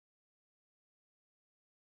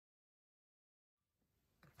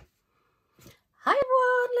Hi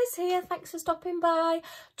everyone, Liz here, thanks for stopping by.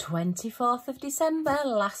 24th of December,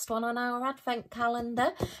 last one on our advent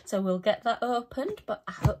calendar, so we'll get that opened, but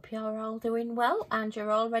I hope you're all doing well and you're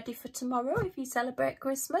all ready for tomorrow if you celebrate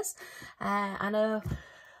Christmas. I know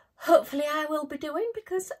hopefully I will be doing,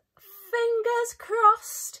 because fingers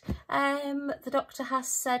crossed, the doctor has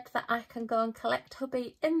said that I can go and collect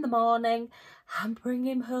hubby in the morning and bring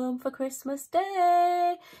him home for Christmas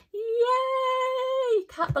Day. Yay!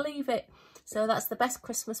 Can't believe it. So that's the best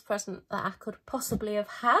Christmas present that I could possibly have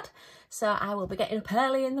had. So I will be getting up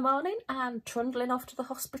early in the morning and trundling off to the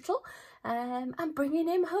hospital and bringing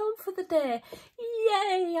him home for the day.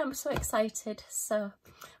 Yay, I'm so excited. So,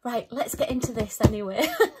 right, let's get into this anyway.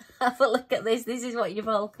 Have a look at this. This is what you've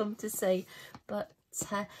all come to see. But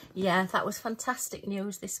yeah, that was fantastic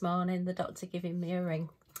news this morning, the doctor giving me a ring.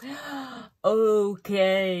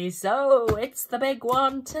 Okay, so it's the big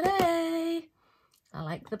one today. I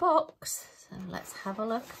like the box, so let's have a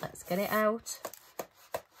look. Let's get it out.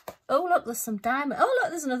 Oh, look, there's some diamond. Oh,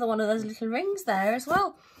 look, there's another one of those little rings there as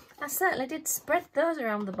well. I certainly did spread those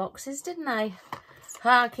around the boxes, didn't I?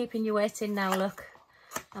 Ah, keeping you waiting now, look.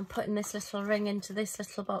 I'm putting this little ring into this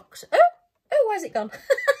little box. Oh, where's it gone?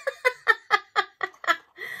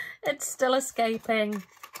 It's still escaping.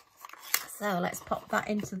 So let's pop that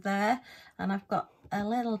into there. And I've got a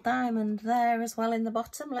little diamond there as well in the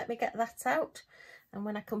bottom. Let me get that out. And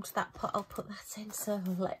when I come to that pot, I'll put that in. So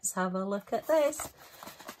let's have a look at this.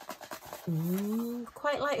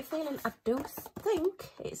 Quite like a feeling. I do think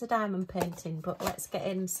it's a diamond painting, but let's get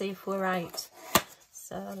in and see if we're right.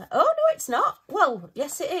 So, oh no, it's not. Well,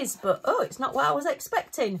 yes it is, but oh, it's not what I was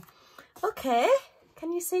expecting. Okay,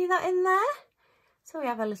 can you see that in there? So we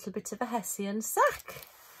have a little bit of a Hessian sack.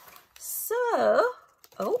 So,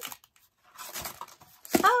 oh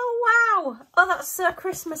wow, oh that's so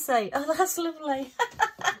Christmassy. Oh, that's lovely.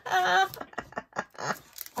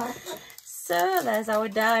 So there's our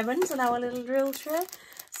diamonds and our little drill tray.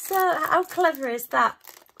 So how clever is that?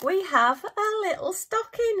 We have a little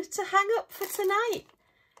stocking to hang up for tonight.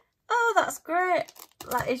 Oh, that's great.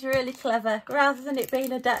 That is really clever, rather than it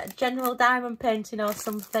being a general diamond painting or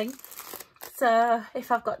something. So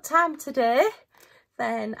if I've got time today,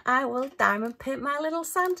 then I will diamond paint my little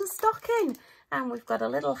Santa stocking. And we've got a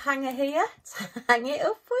little hanger here to hang it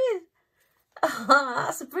up with. Oh,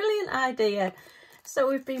 that's a brilliant idea. So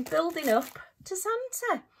we've been building up to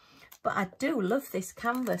Santa. But I do love this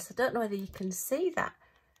canvas. I don't know whether you can see that.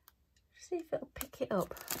 See if it'll pick it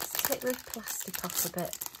up. Let's take the plastic off a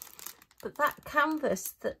bit. But that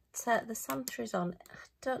canvas that the Santa is on, I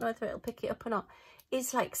don't know whether it'll pick it up or not,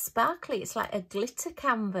 is like sparkly. It's like a glitter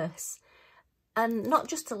canvas. And not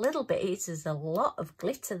just a little bit, there's a lot of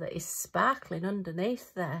glitter that is sparkling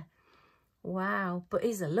underneath there. Wow, but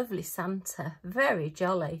he's a lovely Santa. Very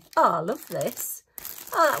jolly. Oh, I love this.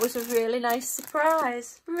 Oh, that was a really nice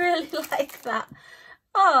surprise. Really like that.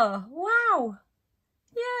 Oh, wow.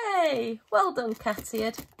 Yay. Well done,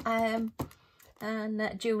 Cateared. And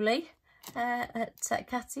Julie at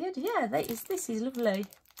Cateared. Yeah, this is lovely.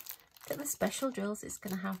 Look at the special drills it's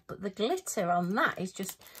going to have. But the glitter on that is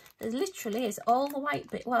just, there literally is all the white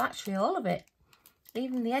bit. Well, actually all of it.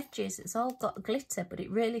 Even the edges, it's all got glitter, but it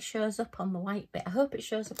really shows up on the white bit. I hope it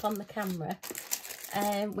shows up on the camera.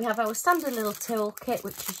 We have our standard little tool kit,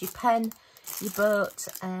 which is your pen, your boat,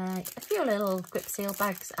 a few little grip seal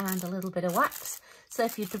bags and a little bit of wax. So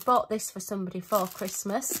if you'd have bought this for somebody for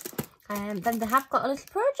Christmas, then they have got a little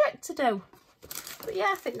project to do. But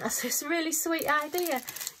yeah, I think that's just a really sweet idea.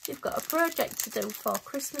 You've got a project to do for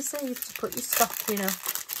Christmas Eve to put your stocking up.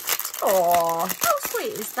 Oh, how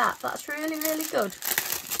sweet is that? That's really, really good.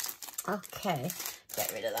 Okay,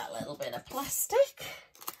 get rid of that little bit of plastic.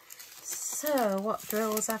 So what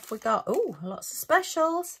drills have we got? Oh, lots of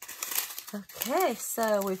specials. Okay,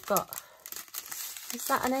 so we've got, is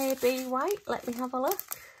that an AB white? Let me have a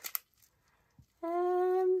look.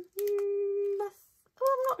 I'm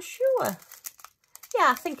not sure. Yeah,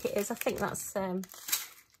 I think it is. I think that's I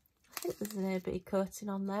think there's an AB coating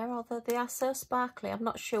on there, although they are so sparkly, I'm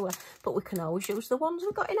not sure. But we can always use the ones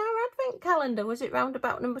we've got in our advent calendar. Was it round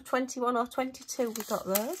about number 21 or 22 we got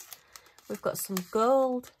those? We've got some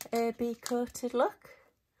gold AB coated, look,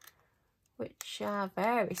 which are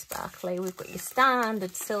very sparkly. We've got your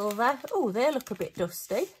standard silver. Oh, they look a bit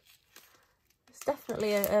dusty. There's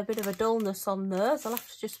definitely a bit of a dullness on those. I'll have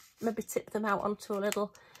to just maybe tip them out onto a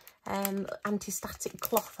little anti-static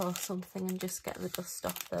cloth or something and just get the dust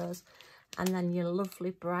off those. And then your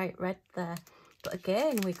lovely bright red there. But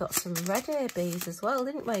again, we got some red ABs as well,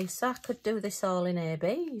 didn't we? So I could do this all in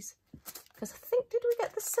ABs, because I think, did we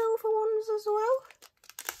get the silver ones as well?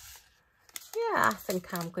 yeah, I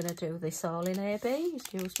think I'm going to do this all in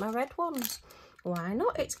ABs, use my red ones. Why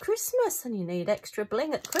not? It's Christmas and you need extra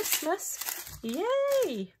bling at Christmas.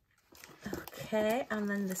 Yay! Okay, and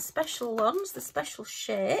then the special ones, the special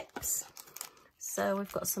shapes. So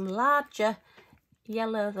we've got some larger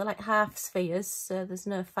yellow, they're like half spheres, so there's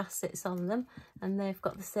no facets on them, and they've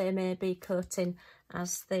got the same AB coating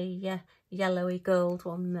as the yellowy gold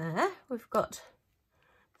one there. We've got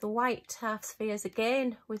the white half spheres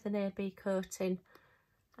again with an AB coating,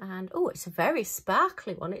 and oh, it's a very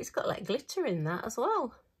sparkly one. It's got like glitter in that as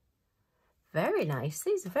well. Very nice.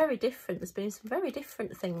 These are very different. There's been some very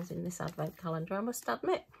different things in this advent calendar, I must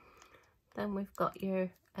admit. Then we've got your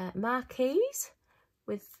marquees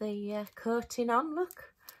with the coating on.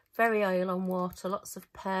 Look, very oil on water, lots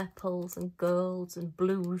of purples and golds and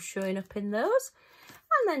blues showing up in those,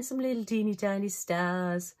 and then some little teeny tiny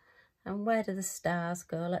stars. And where do the stars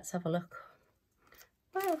go? Let's have a look.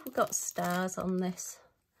 Where have we got stars on this?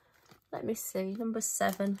 Let me see. Number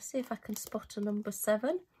 7. See if I can spot a number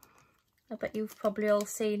 7. I bet you've probably all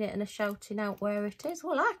seen it and are shouting out where it is.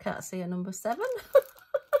 Well, I can't see a number 7.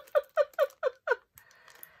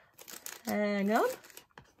 Hang on.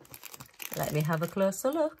 Let me have a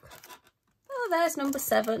closer look. Oh, there's number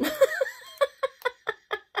 7.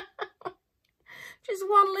 Just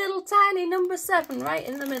one little tiny number 7 right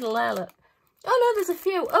in the middle there, look. Oh no, there's a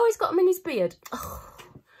few. Oh, he's got him in his beard. Oh,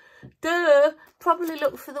 duh. Probably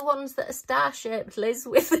look for the ones that are star-shaped, Liz,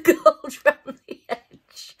 with the gold around the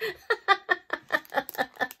edge.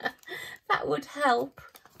 That would help.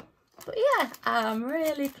 But yeah, I'm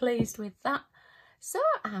really pleased with that. So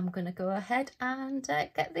I'm going to go ahead and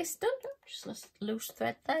get this done. Just loose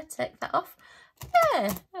thread there, take that off.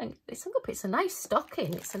 Yeah, it's a nice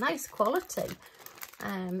stocking. It's a nice quality.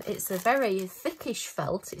 It's a very thickish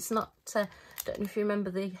felt. It's not, don't know if you remember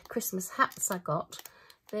the Christmas hats I got.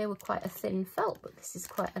 They were quite a thin felt, but this is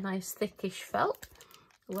quite a nice thickish felt.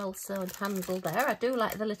 Well sewed handle there. I do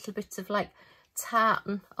like the little bit of like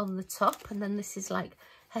tartan on the top, and then this is like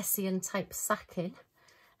Hessian type sacking.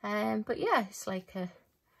 But yeah, it's like a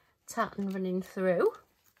tartan running through,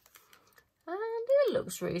 and it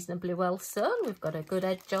looks reasonably well sewn. We've got a good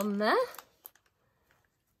edge on there.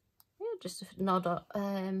 Yeah, just an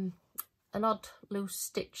odd loose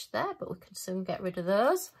stitch there, but we can soon get rid of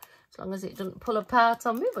those as long as it doesn't pull apart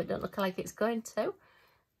on me, but it don't look like it's going to.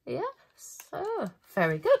 Yeah, so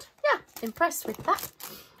very good. Yeah, impressed with that.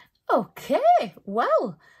 Okay,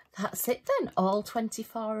 well, that's it then, all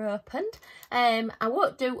 24 opened. I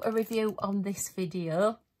won't do a review on this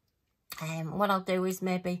video. What I'll do is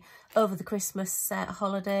maybe over the Christmas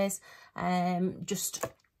holidays, just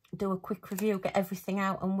do a quick review, get everything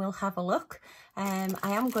out, and we'll have a look. I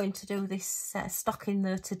am going to do this stocking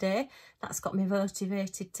though today. That's got me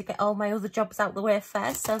motivated to get all my other jobs out the way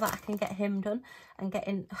first, so that I can get him done and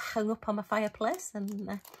getting hung up on my fireplace.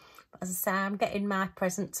 And as I say, I'm getting my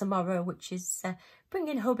present tomorrow, which is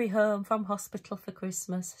bringing hubby home from hospital for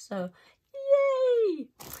Christmas. So, yay!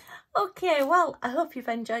 Okay, well, I hope you've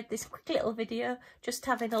enjoyed this quick little video, just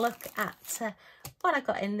having a look at what I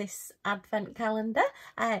got in this advent calendar.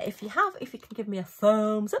 If you can give me a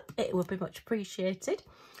thumbs up, it would be much appreciated.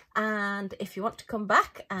 And if you want to come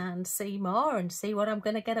back and see more and see what I'm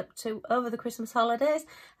going to get up to over the Christmas holidays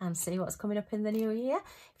and see what's coming up in the new year,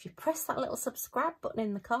 if you press that little subscribe button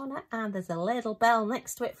in the corner and there's a little bell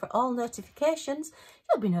next to it for all notifications,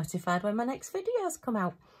 you'll be notified when my next videos come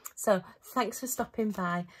out. So thanks for stopping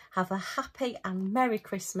by. Have a happy and Merry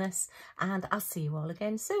Christmas, and I'll see you all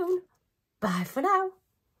again soon. Bye for now.